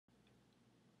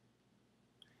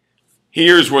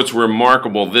Here's what's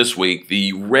remarkable this week: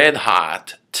 the red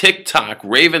hot TikTok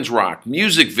Ravens Rock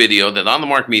music video that On the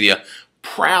Mark Media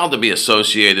proud to be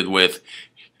associated with.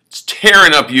 It's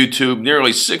tearing up YouTube,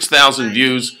 nearly 6,000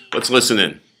 views. Let's listen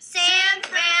in.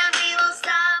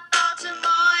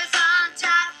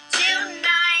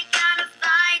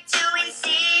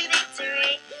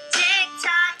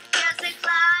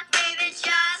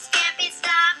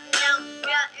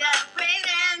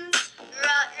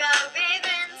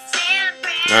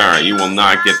 Alright, you will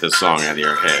not get this song out of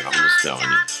your head, I'm just telling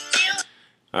you.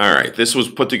 Alright, this was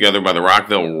put together by the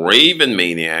Rockville Raven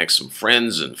Maniacs, some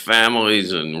friends and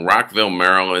families in Rockville,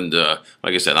 Maryland. Like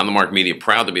I said, On the Mark Media,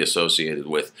 proud to be associated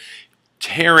with.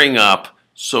 Tearing up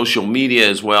social media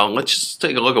as well. Let's just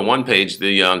take a look at one page,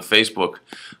 on Facebook,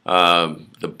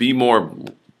 the Be More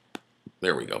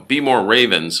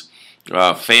Ravens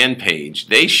fan page.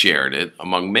 They shared it,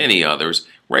 among many others,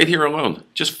 right here alone.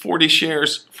 Just 40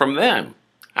 shares from them.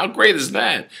 How great is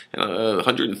that?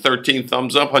 113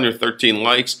 thumbs up, 113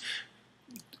 likes.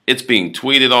 It's being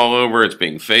tweeted all over. It's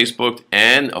being Facebooked.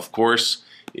 And, of course,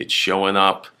 it's showing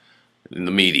up in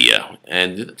the media.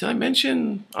 And did I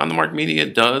mention On the Mark Media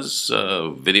does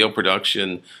video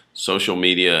production, social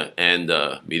media, and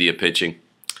media pitching?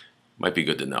 Might be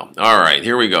good to know. All right,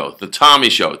 here we go. The Tommy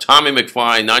Show. Tommy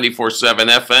McFly, 94.7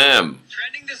 FM.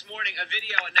 Trending this morning, a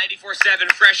video at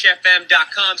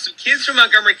 947freshfm.com. Some kids from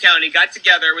Montgomery County got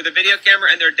together with a video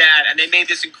camera and their dad, and they made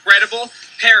this incredible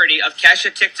parody of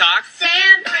Kesha TikTok.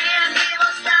 San Fran, we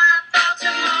will stop.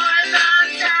 Baltimore's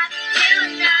on top.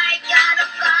 Tonight, gotta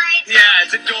fight. Yeah,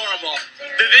 it's adorable.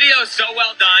 The video is so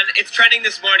well done. It's trending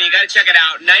this morning. You got to check it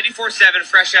out.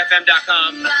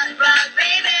 947freshfm.com.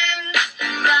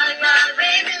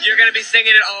 You're going to be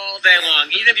singing it all day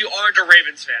long, even if you aren't a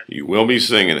Ravens fan. You will be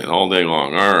singing it all day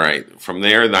long. All right. From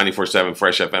there, 94.7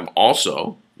 Fresh FM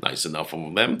also, nice enough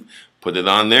of them, put it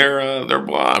on their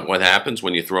blog. What happens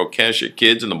when you throw Kesha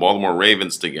Kids and the Baltimore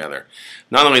Ravens together?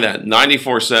 Not only that,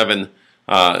 94.7,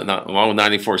 along with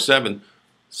 94.7,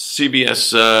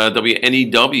 CBS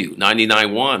WNEW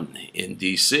 99.1 in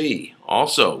D.C.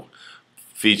 also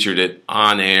featured it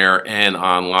on air and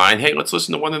online. Hey, let's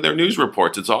listen to one of their news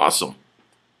reports. It's awesome.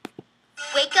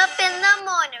 Wake up in the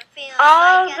morning feeling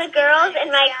all the girls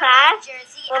in my class,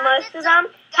 well, most of them,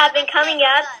 have been coming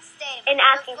up and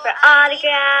asking for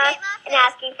autographs and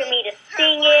asking for me to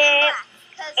sing it.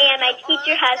 And my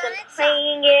teacher has been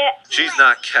playing it. She's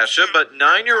not Kesha, but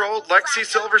 9-year-old Lexi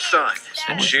Silverstein.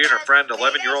 And she and her friend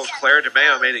 11-year-old Claire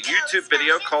DeMeo made a YouTube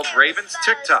video called Ravens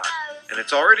TikTok. And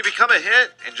it's already become a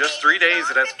hit. In just 3 days,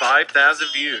 it has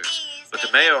 5,000 views. But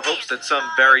DeMeo hopes that some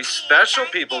very special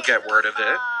people get word of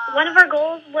it. One of our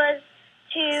goals was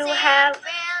to have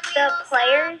the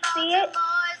players see it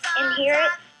and hear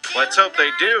it. Let's hope they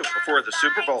do, before the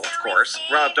Super Bowl, of course.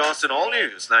 Rob Dawson, All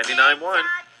News, 99.1.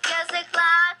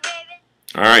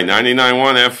 All right,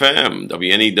 99.1 FM,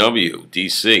 WNEW,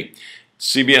 DC.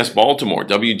 CBS Baltimore,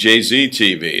 WJZ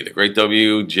TV, the great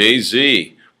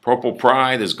WJZ. Purple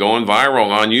Pride is going viral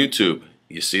on YouTube.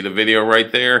 You see the video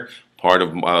right there, part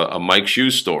of a Mike Shue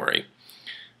story.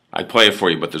 I'd play it for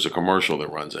you, but there's a commercial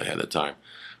that runs ahead of time.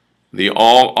 The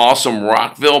all-awesome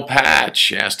Rockville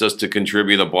Patch asked us to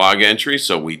contribute a blog entry,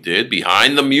 so we did.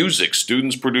 Behind the Music,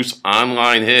 students produce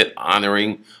online hit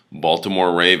honoring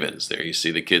Baltimore Ravens. There you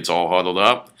see the kids all huddled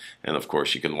up, and of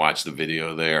course you can watch the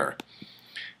video there.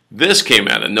 This came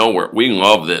out of nowhere. We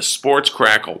love this. Sports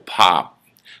Crackle Pop.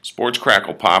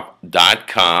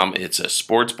 SportsCracklePop.com. It's a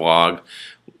sports blog.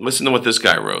 Listen to what this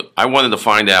guy wrote. I wanted to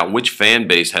find out which fan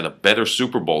base had a better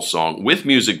Super Bowl song with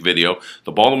music video,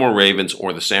 the Baltimore Ravens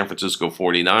or the San Francisco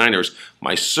 49ers.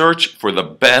 My search for the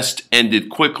best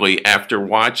ended quickly after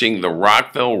watching the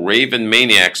Rockville Raven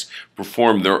Maniacs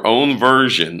perform their own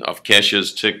version of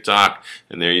Kesha's TikTok.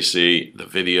 And there you see the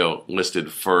video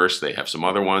listed first. They have some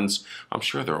other ones. I'm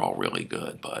sure they're all really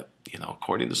good, but, you know,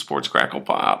 according to Sports Crackle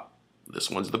Pop, this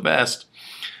one's the best.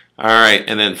 All right,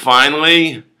 and then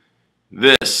finally,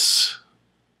 this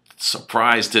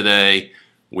surprise today,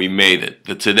 we made it.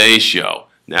 The Today Show.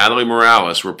 Natalie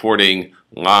Morales reporting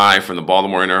live from the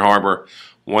Baltimore Inner Harbor.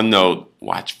 One note,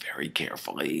 watch very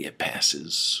carefully. It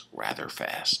passes rather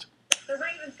fast. The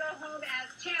Ravens go home as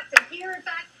champs, and here, in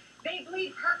fact, they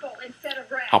bleed purple instead of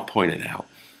red. I'll point it out.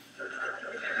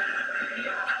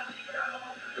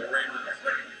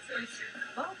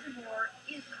 Baltimore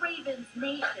is Ravens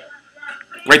Nation.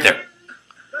 Right there.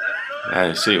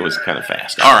 I see, it was kind of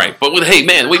fast. All right, but hey,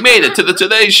 man, we made it to the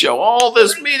Today Show. All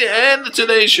this media and the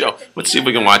Today Show. Let's see if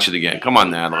we can watch it again. Come on,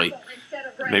 Natalie.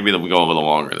 Maybe it'll go a little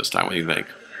longer this time. What do you think?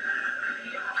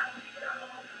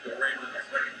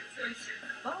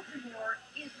 Baltimore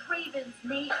is Ravens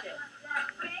Nation.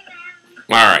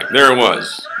 All right, there it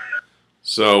was.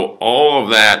 So all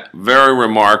of that, very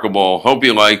remarkable. Hope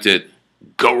you liked it.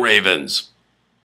 Go Ravens.